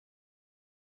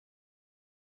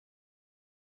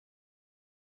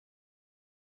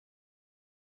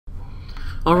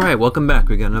Alright, welcome back.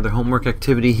 We got another homework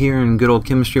activity here in good old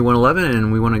Chemistry 111,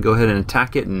 and we want to go ahead and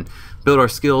attack it and build our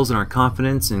skills and our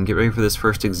confidence and get ready for this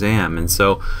first exam. And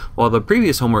so while the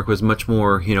previous homework was much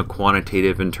more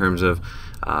quantitative in terms of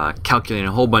calculating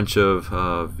a whole bunch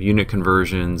of unit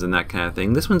conversions and that kind of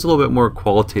thing, this one's a little bit more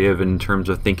qualitative in terms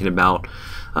of thinking about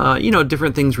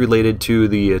different things related to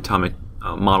the atomic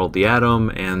model of the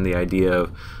atom and the idea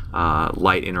of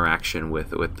light interaction with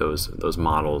those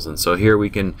models. And so here we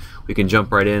can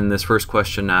jump right in. This first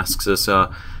question asks us,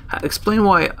 explain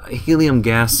why a helium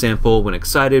gas sample when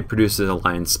excited produces a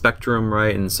line spectrum,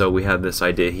 right? And so we have this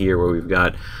idea here where we've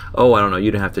got, oh, I don't know,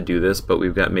 you don't have to do this, but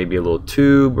we've got maybe a little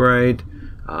tube, right?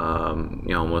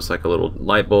 Almost like a little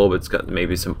light bulb. It's got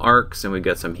maybe some arcs, and we've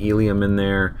got some helium in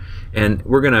there, and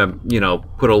we're gonna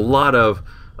put a lot of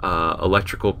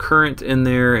electrical current in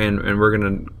there, and we're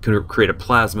going to create a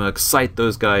plasma, excite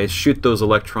those guys, shoot those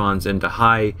electrons into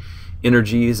high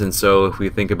energies. And so if we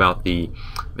think about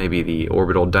maybe the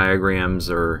orbital diagrams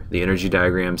or the energy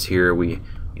diagrams here, we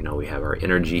have our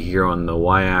energy here on the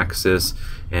y-axis,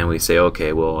 and we say,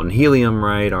 okay, well, in helium,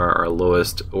 right, our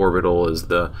lowest orbital is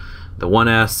the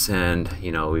 1s, and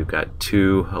we've got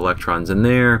 2 electrons in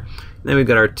there. Then we've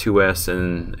got our 2s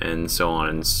and so on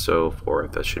and so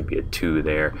forth. That should be a 2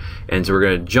 there. And so we're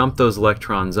going to jump those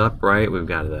electrons up, right? We've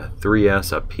got the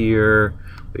 3s up here.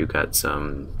 We've got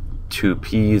some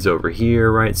 2p's over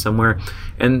here, right, somewhere.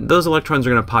 And those electrons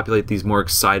are going to populate these more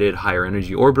excited, higher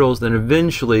energy orbitals. Then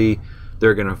eventually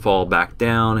they're going to fall back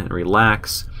down and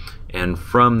relax. And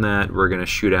from that, we're going to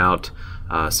shoot out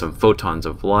some photons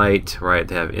of light, right?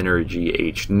 They have energy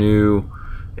h nu.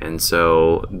 And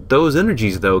so those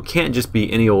energies, though, can't just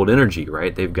be any old energy,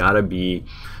 right? They've got to be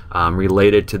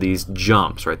related to these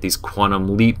jumps, right? These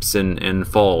quantum leaps and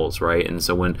falls, right? And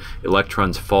so when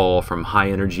electrons fall from high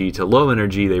energy to low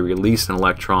energy, they release an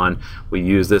electron. We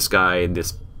use this guy,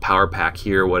 this power pack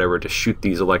here, whatever, to shoot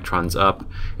these electrons up,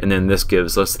 and then this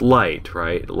gives us light,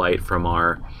 right? Light from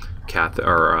our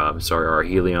our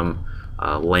helium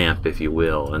lamp, if you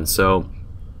will. And so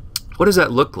what does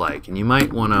that look like? And you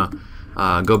might want to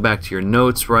go back to your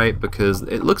notes, right, because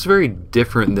it looks very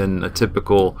different than a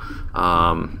typical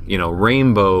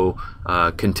rainbow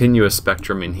continuous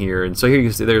spectrum in here. And so here you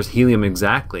can see there's helium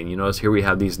exactly, and you notice here we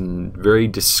have these very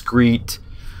discrete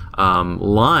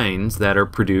lines that are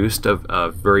produced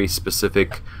of very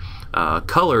specific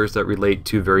colors that relate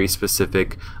to very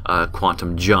specific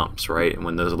quantum jumps, right? And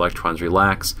when those electrons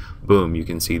relax, boom, you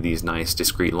can see these nice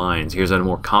discrete lines. Here's a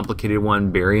more complicated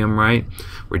one, barium, right?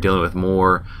 We're dealing with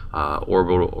more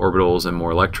orbitals and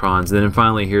more electrons. And then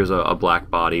finally, here's a black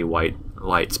body, white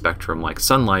light spectrum like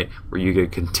sunlight, where you get a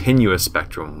continuous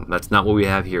spectrum. That's not what we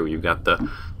have here. We've got the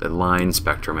line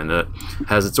spectrum, and it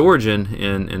has its origin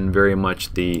in very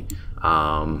much the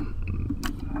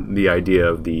idea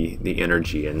of the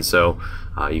energy. And so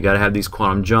you got to have these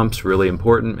quantum jumps, really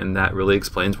important, and that really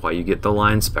explains why you get the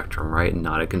line spectrum, right, and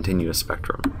not a continuous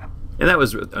spectrum. And that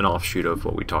was an offshoot of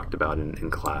what we talked about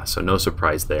in class, so no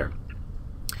surprise there.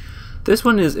 This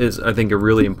one is I think a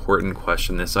really important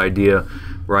question, this idea,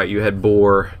 right? You had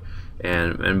Bohr,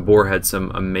 and Bohr had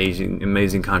some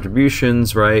amazing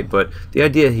contributions, right? But the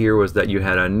idea here was that you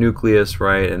had a nucleus,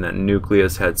 right, and that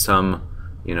nucleus had some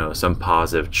some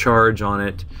positive charge on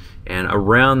it, and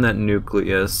around that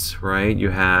nucleus, right, you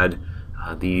had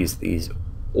these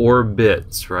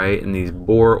orbits, right? And these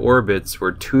Bohr orbits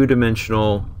were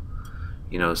two-dimensional,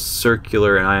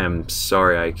 circular, and I am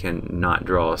sorry I cannot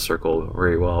draw a circle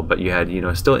very well, but you had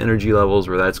still energy levels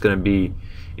where that's going to be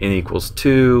n equals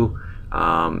 2.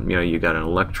 You got an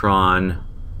electron,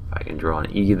 if I can draw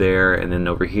an E there, and then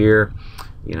over here,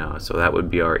 so that would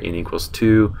be our n equals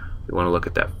 2. We want to look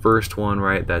at that first one,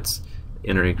 right? That's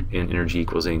energy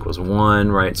equals n equals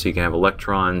 1, right? So you can have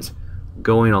electrons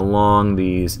going along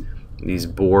these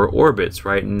Bohr orbits,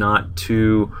 right? Not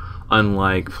too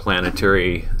unlike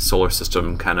planetary solar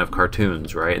system kind of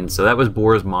cartoons, right? And so that was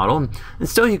Bohr's model. And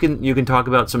still you can talk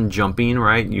about some jumping,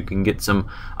 right? You can get some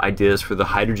ideas for the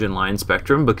hydrogen line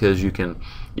spectrum, because you can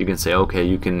say, okay,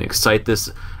 you can excite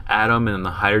this atom, and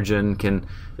the hydrogen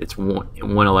it's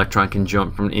one electron can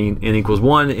jump from n equals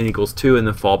 1 to n equals 2, and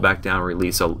then fall back down,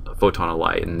 release a photon of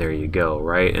light, and there you go,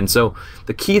 right? And so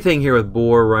the key thing here with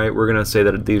Bohr, right, we're going to say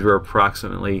that these were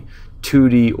approximately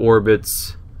 2D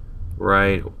orbits,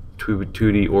 right?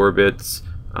 2D orbits.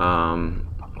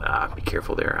 Be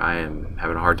careful there. I am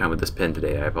having a hard time with this pen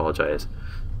today. I apologize.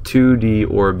 2D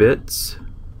orbits,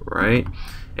 right?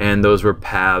 And those were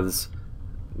paths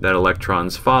that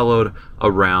electrons followed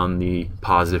around the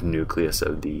positive nucleus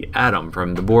of the atom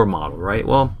from the Bohr model, right?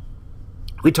 Well,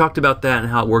 We talked about that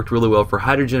and how it worked really well for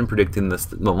hydrogen, predicting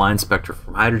the line spectra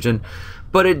from hydrogen,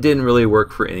 but it didn't really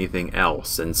work for anything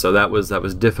else, and so that was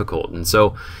difficult. And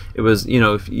so it was, you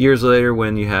know, years later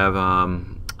when you have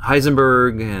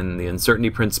Heisenberg and the uncertainty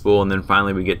principle, and then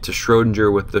finally we get to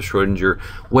Schrodinger with the Schrodinger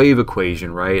wave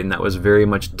equation, right? And that was very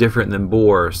much different than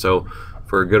Bohr. So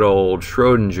for good old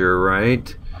Schrodinger,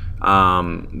 right,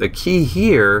 the key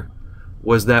here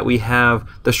was that we have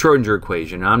the Schrodinger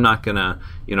equation. Now, I'm not gonna,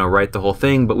 you know, write the whole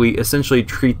thing, but we essentially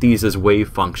treat these as wave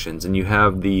functions, and you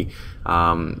have the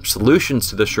solutions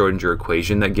to the Schrodinger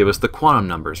equation that give us the quantum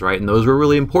numbers, right? And those were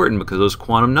really important because those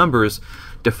quantum numbers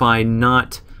define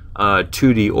not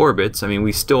 2D orbits. I mean,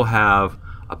 we still have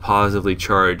a positively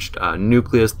charged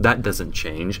nucleus, that doesn't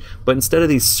change, but instead of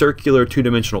these circular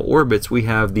two-dimensional orbits, we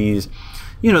have these,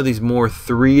 you know, these more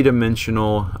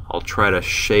three-dimensional. I'll try to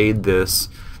shade this.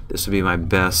 This would be my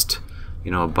best,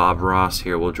 you know, Bob Ross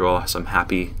here. We'll draw some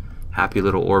happy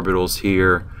little orbitals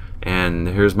here. And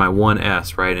here's my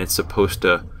 1s, right? And it's supposed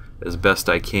to, as best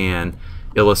I can,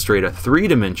 illustrate a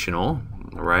three-dimensional,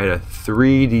 right? A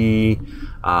 3D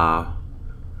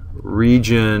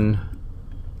region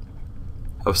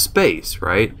of space,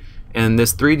 right? And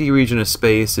this 3D region of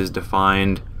space is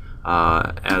defined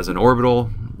as an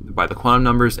orbital by the quantum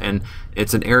numbers, and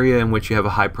it's an area in which you have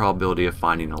a high probability of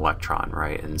finding an electron,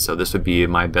 right? And so this would be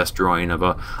my best drawing of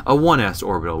a 1s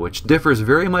orbital, which differs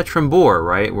very much from Bohr,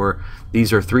 right? Where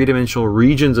these are three-dimensional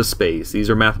regions of space. These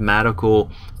are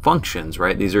mathematical functions,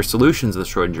 right? These are solutions of the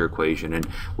Schrodinger equation, and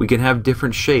we can have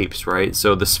different shapes, right?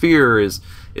 So the sphere is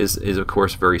of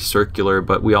course very circular,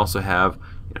 but we also have,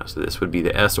 you know, so this would be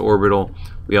the s orbital.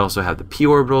 We also have the p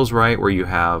orbitals, right, where you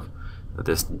have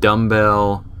this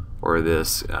dumbbell or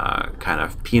this kind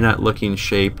of peanut-looking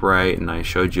shape, right? And I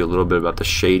showed you a little bit about the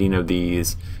shading of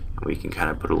these. We can kind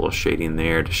of put a little shading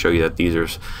there to show you that these are,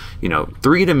 you know,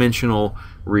 three-dimensional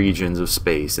regions of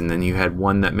space. And then you had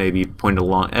one that maybe pointed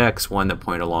along x, one that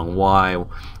pointed along y,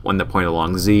 one that pointed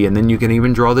along z, and then you can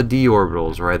even draw the d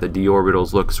orbitals, right? The d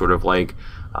orbitals look sort of like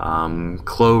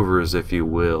clovers, if you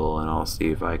will. And I'll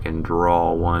see if I can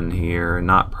draw one here.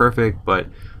 Not perfect, but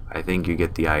I think you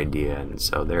get the idea. And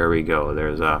so there we go.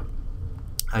 There's a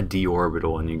d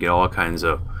orbital, and you get all kinds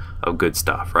of good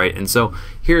stuff, right? And so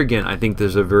here again, I think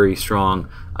there's a very strong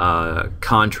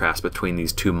contrast between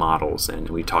these two models, and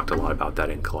we talked a lot about that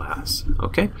in class.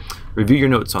 Okay, review your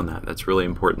notes on that. That's really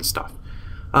important stuff.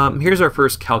 Here's our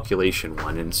first calculation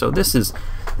one, and so this is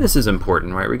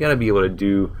important, right? We got to be able to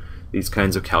do these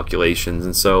kinds of calculations,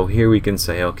 and so here we can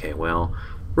say, okay, well,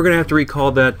 we're going to have to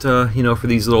recall that, you know, for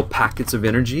these little packets of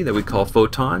energy that we call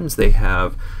photons, they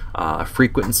have a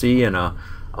frequency and a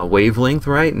wavelength,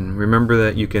 right? And remember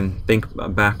that you can think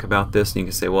back about this and you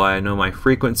can say, well, I know my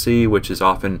frequency, which is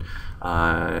often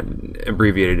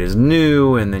abbreviated as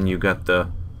nu, and then you got the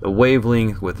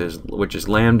wavelength, which is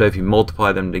lambda. If you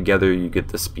multiply them together, you get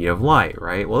the speed of light,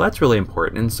 right? Well, that's really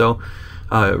important. And so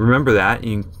remember that.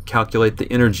 You can calculate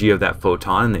the energy of that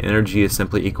photon, and the energy is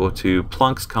simply equal to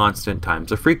Planck's constant times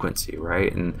the frequency,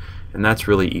 right? And that's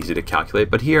really easy to calculate.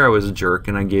 But here I was a jerk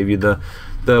and I gave you the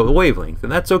wavelength,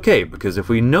 and that's okay, because if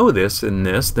we know this and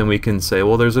this, then we can say,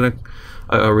 well, there's a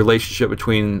relationship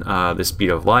between the speed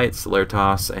of light,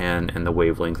 Celertas, and the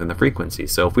wavelength and the frequency.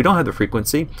 So if we don't have the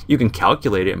frequency, you can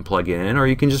calculate it and plug it in, or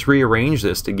you can just rearrange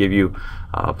this to give you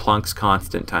Planck's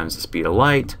constant times the speed of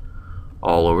light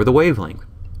all over the wavelength.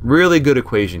 Really good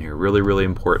equation here, really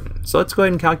important. So let's go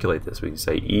ahead and calculate this. We can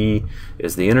say E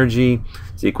is the energy,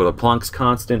 is equal to Planck's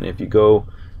constant. If you go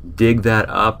dig that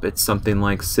up, it's something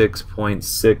like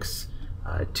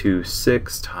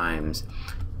 6.626 times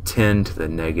 10 to the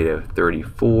negative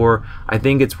 34. I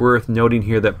think it's worth noting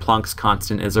here that Planck's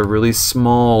constant is a really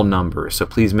small number, so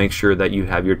please make sure that you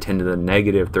have your 10 to the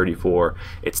negative 34.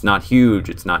 It's not huge,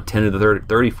 it's not 10 to the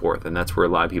 34th, and that's where a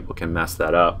lot of people can mess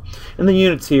that up. And the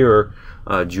units here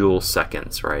are joule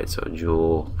seconds, right? So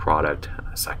joule product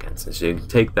seconds. And so you can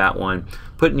take that one,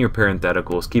 put it in your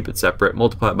parentheticals, keep it separate,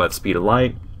 multiply it by the speed of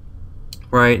light,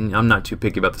 right? And I'm not too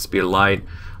picky about the speed of light.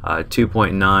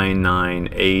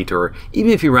 2.998, or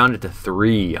even if you round it to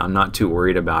 3, I'm not too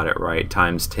worried about it, right?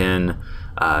 Times 10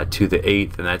 to the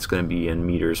 8th, and that's going to be in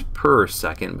meters per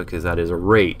second, because that is a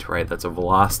rate, right? That's a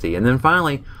velocity. And then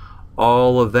finally,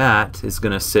 all of that is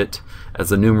going to sit as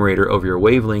the numerator over your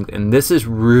wavelength. And this is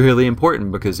really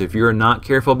important, because if you're not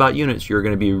careful about units, you're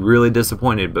going to be really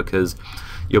disappointed, because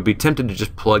you'll be tempted to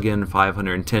just plug in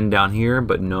 510 down here,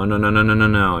 but no.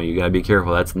 You got to be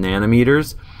careful. That's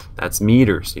nanometers. That's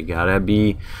meters. You gotta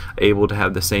be able to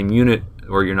have the same unit,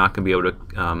 or you're not going to be able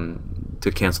to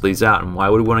to cancel these out. And why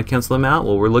would we want to cancel them out?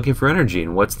 Well, we're looking for energy.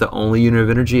 And what's the only unit of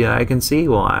energy I can see?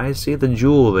 Well, I see the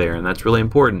joule there, and that's really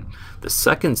important. The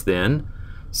seconds then,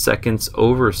 seconds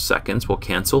over seconds will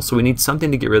cancel. So we need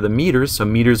something to get rid of the meters. So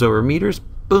meters over meters,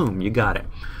 boom, you got it.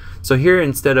 So here,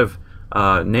 instead of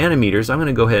nanometers, I'm going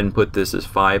to go ahead and put this as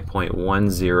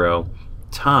 5.10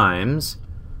 times,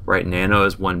 right? Nano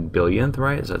is 1 billionth,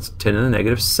 right? So that's 10 to the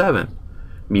negative 7th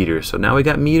meters. So now we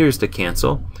got meters to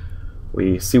cancel.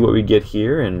 We see what we get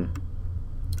here, and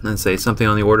let's say something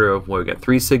on the order of, well, we got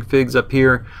 3 sig figs up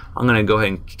here. I'm going to go ahead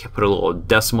and put a little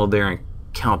decimal there and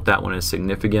count that one as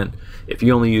significant. If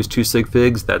you only use 2 sig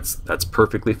figs, that's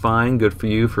perfectly fine. Good for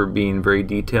you for being very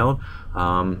detailed.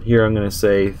 Here I'm going to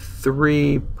say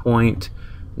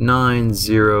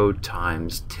 3.90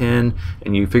 times 10,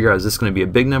 and you figure out, is this going to be a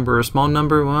big number or a small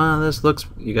number? Well, this looks,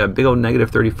 you got a big old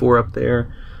negative 34 up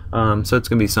there, so it's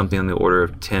going to be something on the order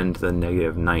of 10 to the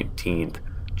negative 19th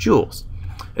joules.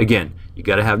 Again, you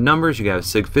got to have numbers, you got to have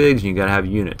sig figs, and you got to have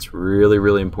units. Really,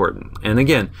 really important. And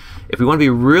again, if we want to be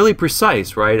really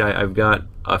precise, right, I've got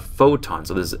a photon,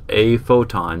 so this is a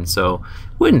photon, so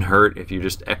it wouldn't hurt if you're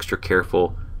just extra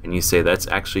careful and you say that's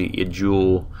actually a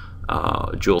joule,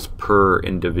 joules per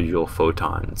individual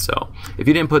photon. So if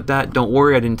you didn't put that, don't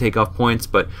worry, I didn't take off points,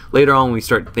 but later on we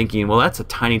start thinking, well, that's a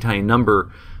tiny, tiny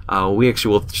number. We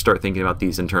actually will start thinking about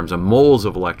these in terms of moles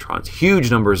of electrons,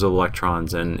 huge numbers of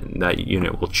electrons, and that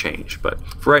unit will change. But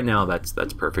for right now,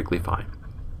 that's perfectly fine.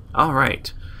 All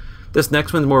right, this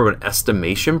next one's more of an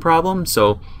estimation problem.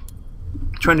 So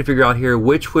trying to figure out here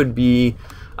which would be,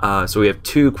 so we have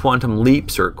 2 quantum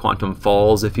leaps, or quantum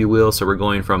falls, if you will. So we're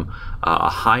going from a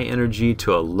high energy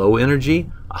to a low energy,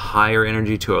 a higher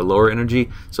energy to a lower energy.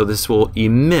 So this will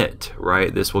emit,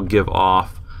 right? This will give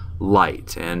off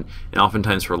light, and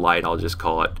oftentimes for light I'll just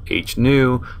call it h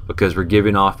nu, because we're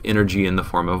giving off energy in the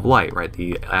form of light, right?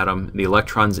 The atom, the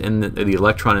electrons in the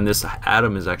electron in this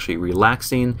atom is actually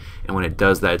relaxing, and when it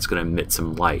does that, it's going to emit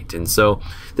some light. And so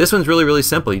this one's really, really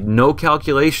simple. No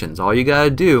calculations. All you got to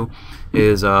do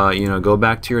is you know, go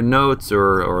back to your notes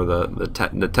or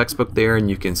the textbook there, and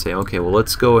you can say, okay, well,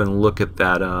 let's go and look at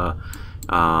that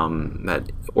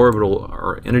that orbital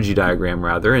or energy diagram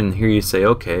rather. And here you say,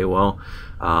 okay, well,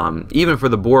 even for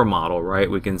the Bohr model, right,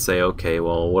 we can say, okay,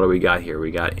 well, what do we got here?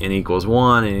 We got n equals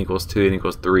 1, n equals 2, n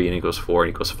equals 3, n equals 4, n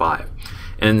equals 5.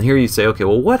 And here you say, okay,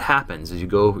 well, what happens as you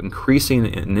go increasing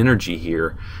in energy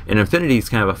here? And infinity is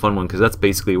kind of a fun one, because that's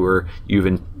basically where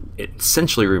you've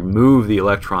essentially removed the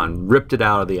electron, ripped it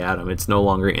out of the atom. It's no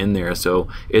longer in there, so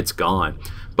it's gone.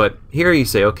 But here you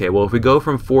say, okay, well, if we go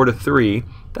from 4 to 3,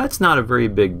 that's not a very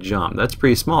big jump. That's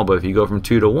pretty small. But if you go from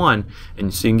 2 to 1,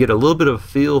 and so you can get a little bit of a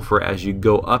feel for, as you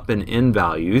go up in n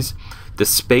values, the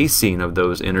spacing of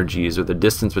those energies, or the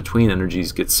distance between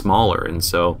energies, gets smaller. And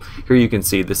so here you can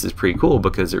see this is pretty cool,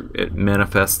 because it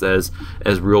manifests as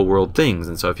real world things.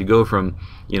 And so if you go from,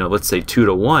 you know, let's say 2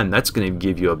 to 1, that's going to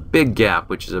give you a big gap,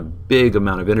 which is a big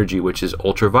amount of energy, which is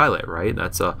ultraviolet, right?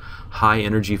 That's a high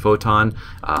energy photon,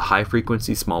 high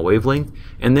frequency, small wavelength.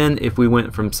 And then if we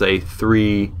went from, say,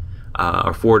 3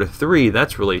 or 4 to 3,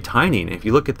 that's really tiny. And if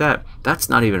you look at that, that's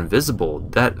not even visible.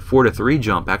 That 4 to 3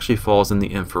 jump actually falls in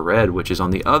the infrared, which is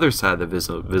on the other side of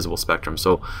the visible spectrum.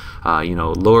 So, you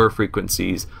know, lower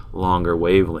frequencies, longer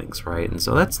wavelengths, right? And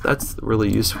so that's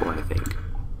really useful, I think.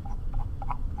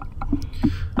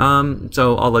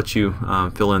 So I'll let you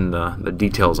fill in the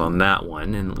details on that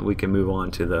one, and we can move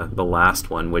on to the last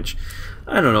one, which,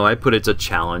 I don't know, I put it's a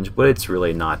challenge, but it's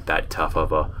really not that tough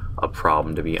of a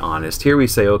problem, to be honest. Here we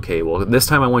say, okay, well, this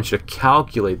time I want you to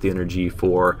calculate the energy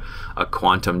for a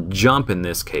quantum jump in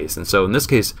this case. And so in this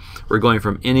case, we're going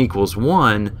from n equals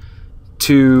 1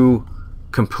 to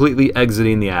completely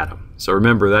exiting the atom. So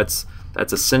remember, that's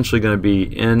essentially going to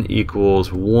be n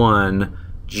equals 1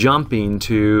 jumping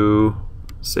to,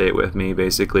 say it with me,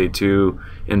 basically to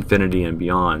infinity and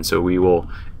beyond. So we will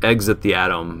exit the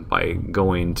atom by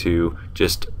going to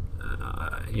just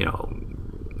you know,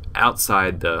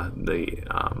 outside the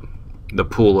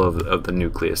pool of the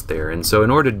nucleus there. And so in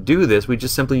order to do this, we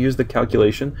just simply use the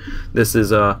calculation. This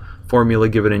is a formula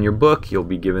given in your book. You'll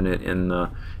be given it on the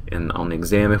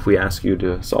exam if we ask you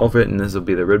to solve it, and this will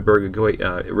be the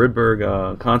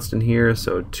Rydberg constant here.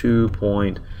 So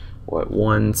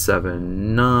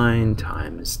 2.179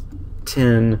 times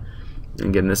 10.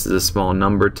 Again, this is a small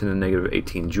number, 10 to the negative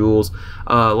 18 joules.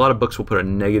 A lot of books will put a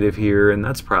negative here, and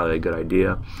that's probably a good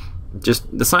idea.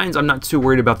 Just the signs, I'm not too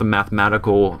worried about the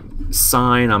mathematical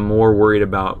sign. I'm more worried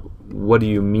about what do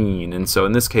you mean. And so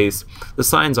in this case, the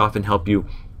signs often help you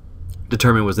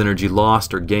determine was energy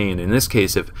lost or gained. In this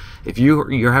case, if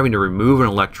you're having to remove an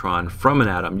electron from an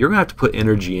atom, you're going to have to put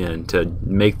energy in to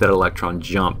make that electron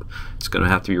jump. It's going to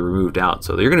have to be removed out.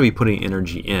 So you're going to be putting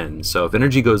energy in. So if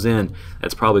energy goes in,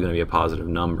 that's probably going to be a positive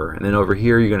number. And then over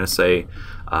here, you're going to say,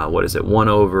 what is it? 1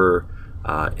 over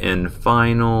n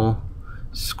final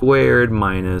squared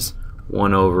minus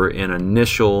 1 over n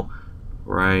initial,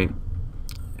 right?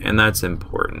 And that's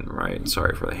important, right?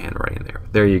 Sorry for the handwriting there.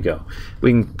 There you go. We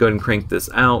can go ahead and crank this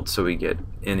out, so we get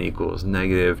n equals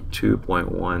negative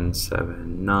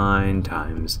 2.179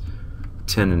 times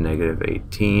 10 to the negative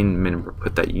 18. Remember,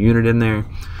 put that unit in there.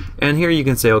 And here you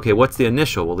can say, okay, what's the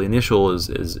initial? Well, the initial is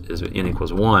n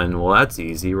equals 1. Well, that's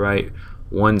easy, right?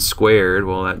 1 squared,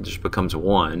 well, that just becomes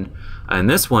 1. And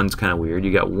this one's kind of weird.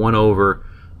 You got 1 over,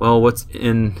 well, what's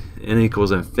n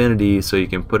equals infinity, so you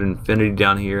can put infinity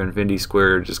down here. Infinity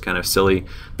squared, just kind of silly.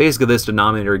 Basically, this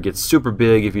denominator gets super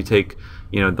big. If you take,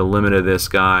 the limit of this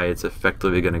guy, it's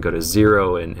effectively going to go to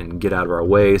 0 and get out of our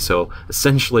way. So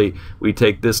essentially, we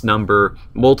take this number,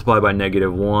 multiply by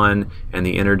negative 1, and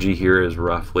the energy here is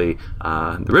roughly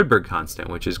the Rydberg constant,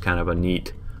 which is kind of a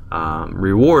neat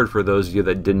reward for those of you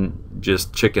that didn't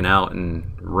just chicken out and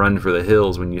run for the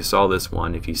hills when you saw this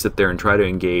one. If you sit there and try to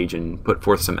engage and put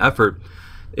forth some effort,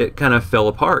 it kind of fell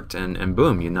apart, and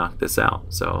boom, you knocked this out.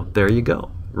 So there you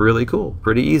go. Really cool,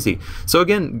 pretty easy. So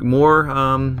again, more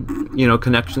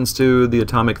connections to the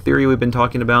atomic theory we've been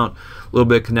talking about, a little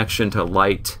bit of connection to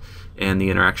light and the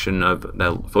interaction of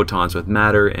the photons with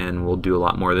matter, and we'll do a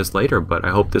lot more of this later, but I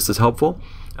hope this is helpful.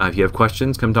 If you have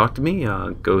questions, come talk to me.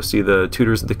 Go see the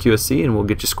tutors at the QSC, and we'll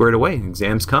get you squared away.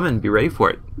 Exam's coming. Be ready for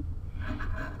it.